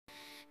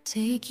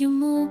Take your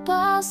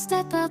mobile,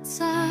 step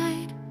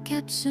outside,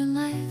 capture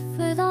life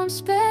with arms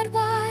spread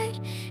wide.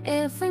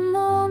 Every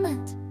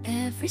moment,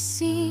 every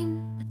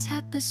scene, a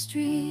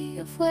tapestry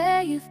of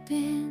where you've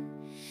been.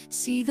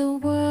 See the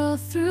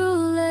world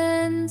through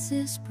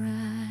lenses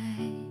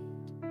bright,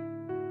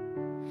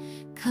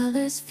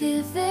 colors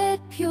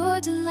vivid,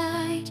 pure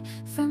delight.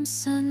 From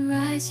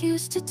sunrise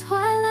hues to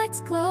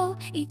twilight's glow,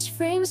 each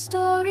frame a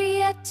story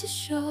yet to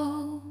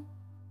show.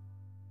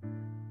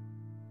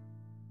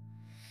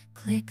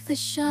 Click the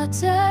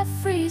shutter,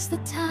 freeze the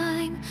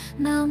time.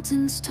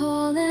 Mountains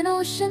tall and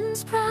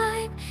oceans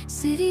prime,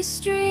 city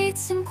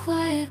streets and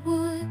quiet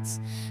woods,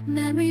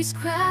 memories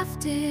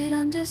crafted,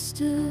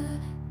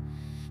 understood.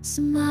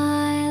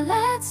 Smile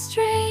at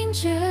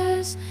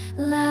strangers,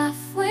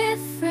 laugh with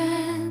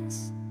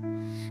friends.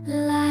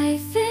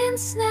 Life in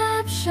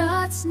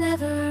snapshots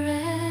never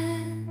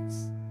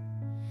ends,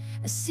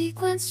 a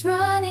sequence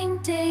running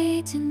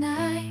day to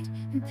night.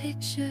 In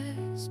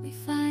pictures we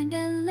find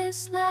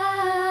endless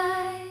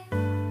light.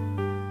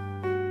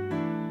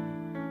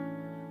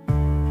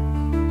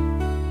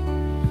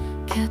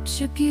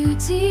 Capture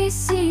beauty,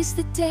 seize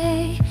the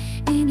day.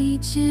 In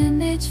each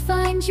image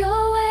find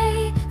your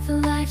way. For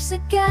life's a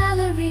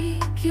gallery,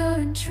 pure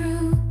and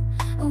true,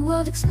 a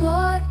world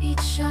explored,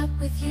 each shot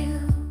with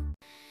you.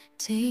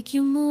 Take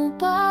your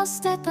mobile,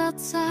 step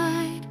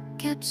outside,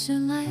 capture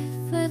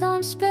life with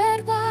arms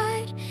spread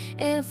wide.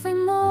 Every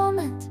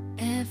moment,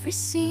 every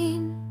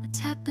scene, a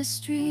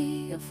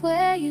tapestry of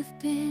where you've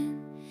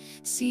been.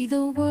 See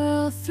the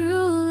world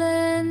through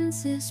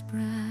lenses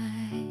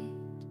bright,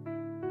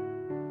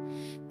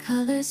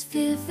 colors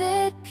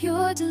vivid,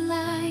 pure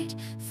delight.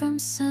 From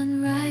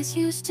sunrise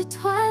hues to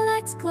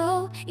twilight's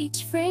glow,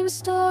 each frame a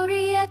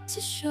story yet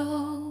to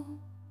show.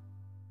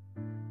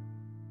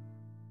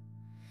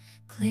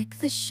 Click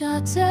the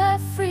shutter,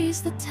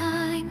 freeze the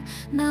time.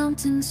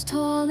 Mountains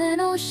tall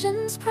and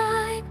oceans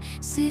prime,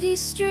 city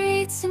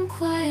streets and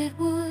quiet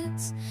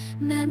woods,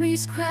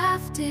 memories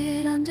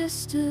crafted,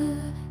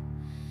 understood.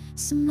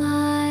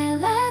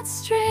 Smile at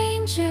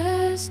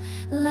strangers,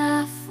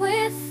 laugh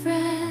with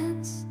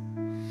friends.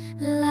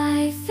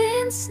 Life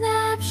in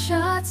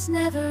snapshots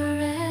never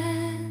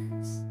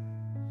ends,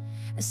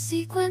 a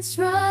sequence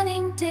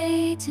running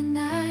day to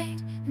night.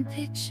 In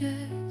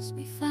pictures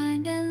we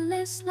find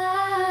endless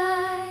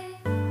light.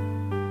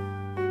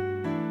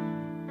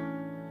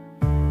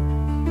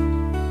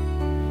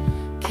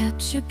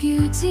 Capture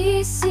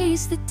beauty,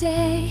 seize the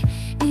day.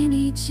 In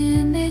each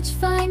image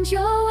find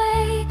your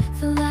way.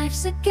 For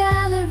life's a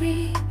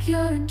gallery, pure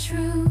and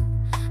true,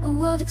 a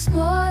world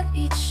explored,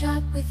 each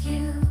shot with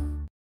you.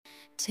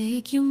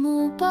 Take your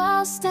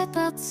mobile, step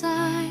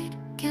outside,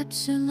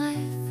 capture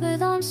life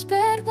with arms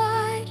spread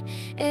wide.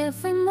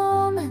 Every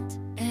moment,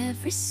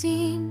 every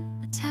scene,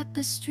 a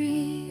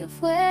tapestry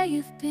of where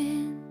you've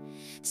been.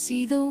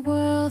 See the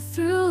world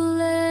through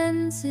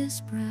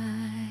lenses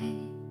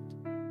bright,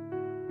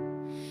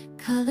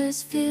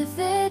 colors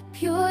vivid,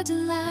 pure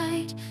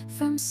delight.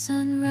 From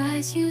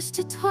sunrise hues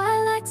to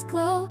twilight's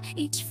glow,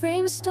 each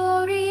frame a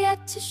story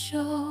yet to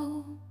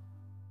show.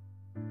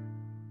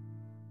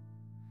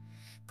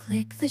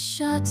 Click the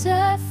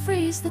shutter,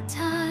 freeze the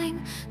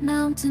time.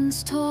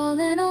 Mountains tall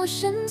and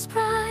oceans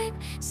prime,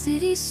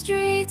 city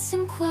streets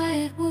and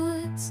quiet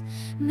woods,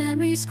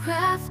 memories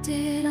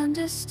crafted,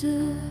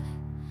 understood.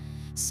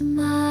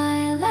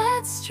 Smile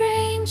at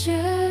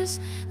strangers,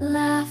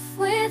 laugh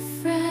with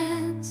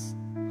friends.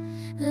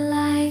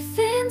 Life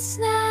in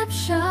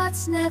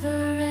snapshots never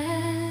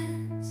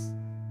ends,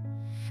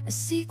 a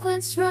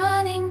sequence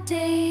running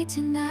day to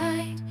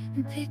night.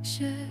 In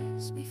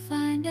pictures we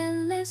find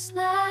endless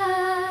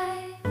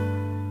light.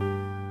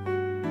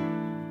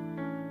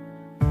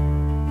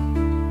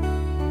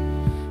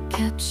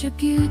 Capture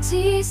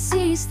beauty,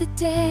 seize the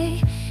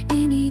day.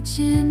 In each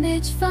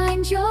image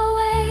find your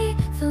way.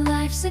 For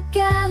life's a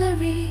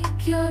gallery,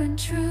 pure and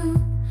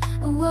true,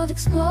 a world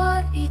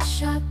explored, each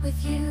shot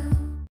with you.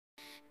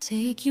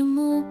 Take your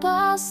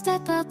mobile,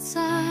 step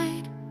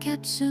outside,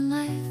 capture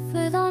life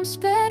with arms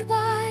spread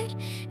wide.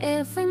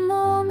 Every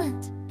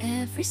moment,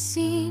 every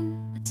scene,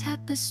 a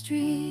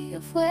tapestry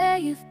of where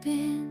you've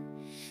been.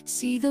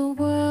 See the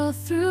world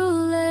through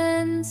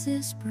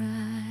lenses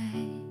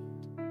bright,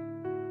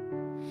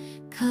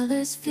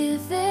 colors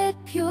vivid,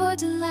 pure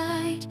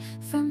delight.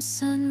 From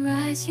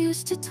sunrise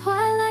hues to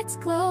twilight's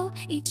glow,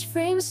 each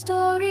frame a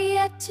story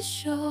yet to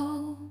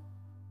show.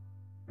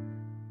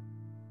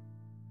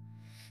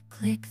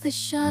 Click the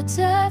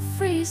shutter,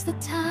 freeze the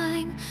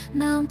time.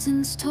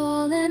 Mountains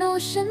tall and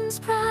oceans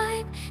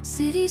prime,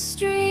 city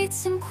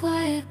streets and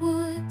quiet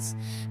woods,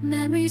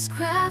 memories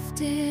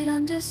crafted,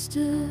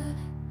 understood.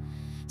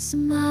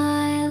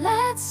 Smile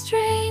at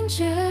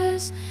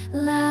strangers,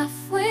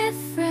 laugh with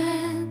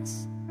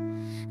friends.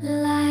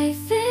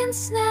 Life in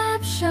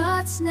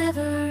snapshots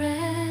never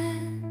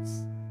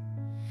ends,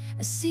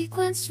 a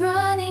sequence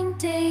running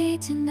day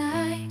to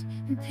night.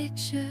 In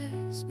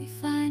pictures we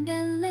find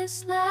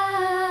endless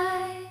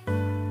light.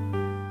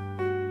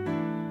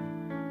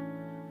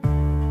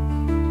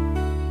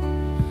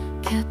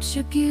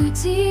 Capture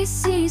beauty,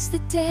 seize the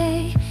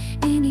day.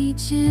 In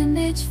each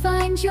image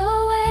find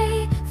your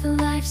way. For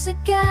life's a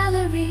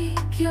gallery,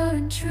 pure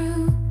and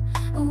true.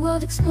 A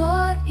world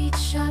explored, each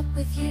shot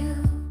with you.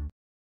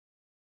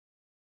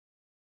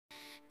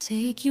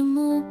 Take your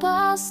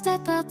mobile,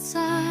 step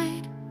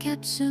outside.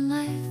 Capture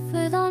life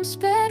with arms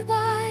spread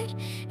wide.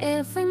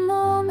 Every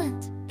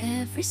moment,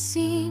 every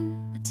scene,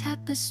 a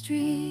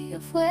tapestry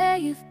of where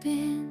you've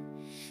been.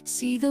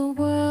 See the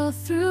world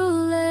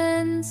through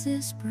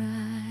lenses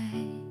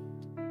bright.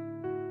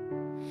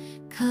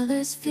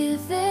 Colors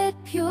vivid,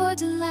 pure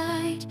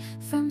delight.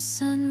 From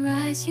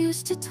sunrise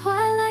hues to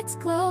twilight's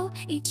glow.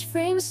 Each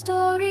frame a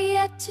story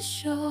yet to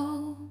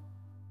show.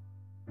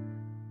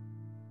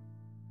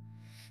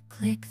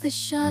 Click the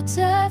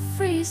shutter,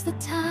 freeze the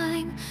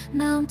time.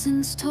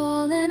 Mountains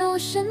tall and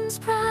oceans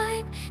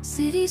prime.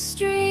 City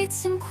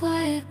streets and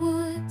quiet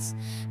woods.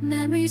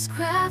 Memories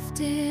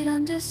crafted,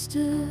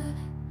 understood.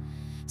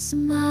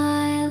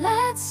 Smile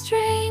at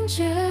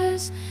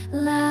strangers,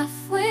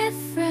 laugh with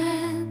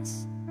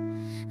friends.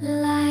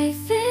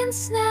 Life in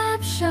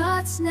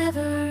snapshots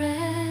never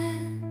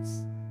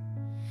ends.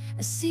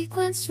 A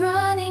sequence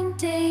running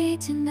day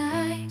to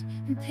night.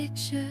 In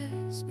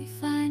pictures we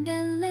find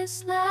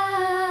endless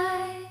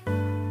light.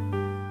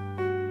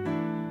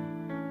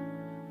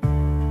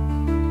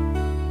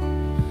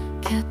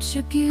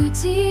 Capture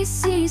beauty,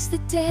 seize the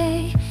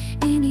day.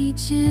 In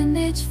each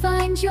image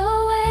find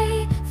your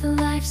way. For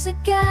life's a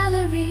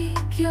gallery,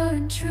 pure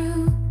and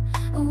true.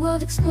 A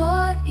world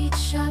explored, each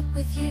shot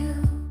with you.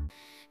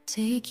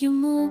 Take your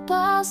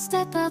mobile,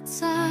 step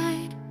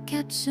outside.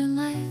 Capture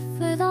life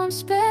with arms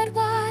spread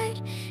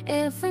wide.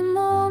 Every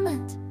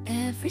moment,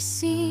 every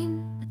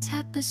scene, a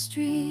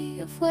tapestry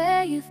of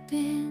where you've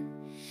been.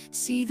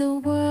 See the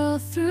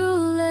world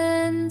through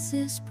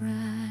lenses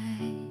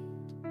bright.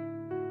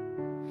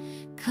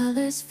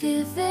 Colors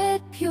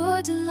vivid,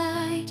 pure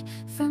delight.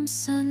 From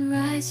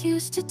sunrise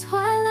hues to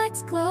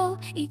twilight's glow.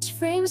 Each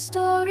frame a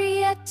story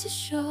yet to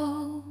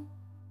show.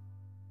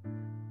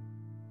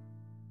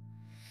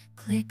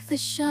 Click the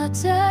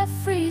shutter,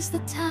 freeze the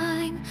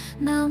time.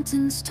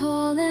 Mountains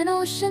tall and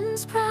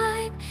oceans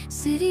prime.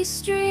 City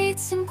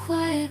streets and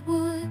quiet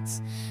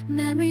woods.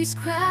 Memories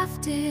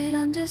crafted,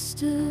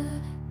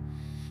 understood.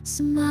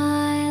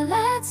 Smile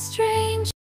at strangers.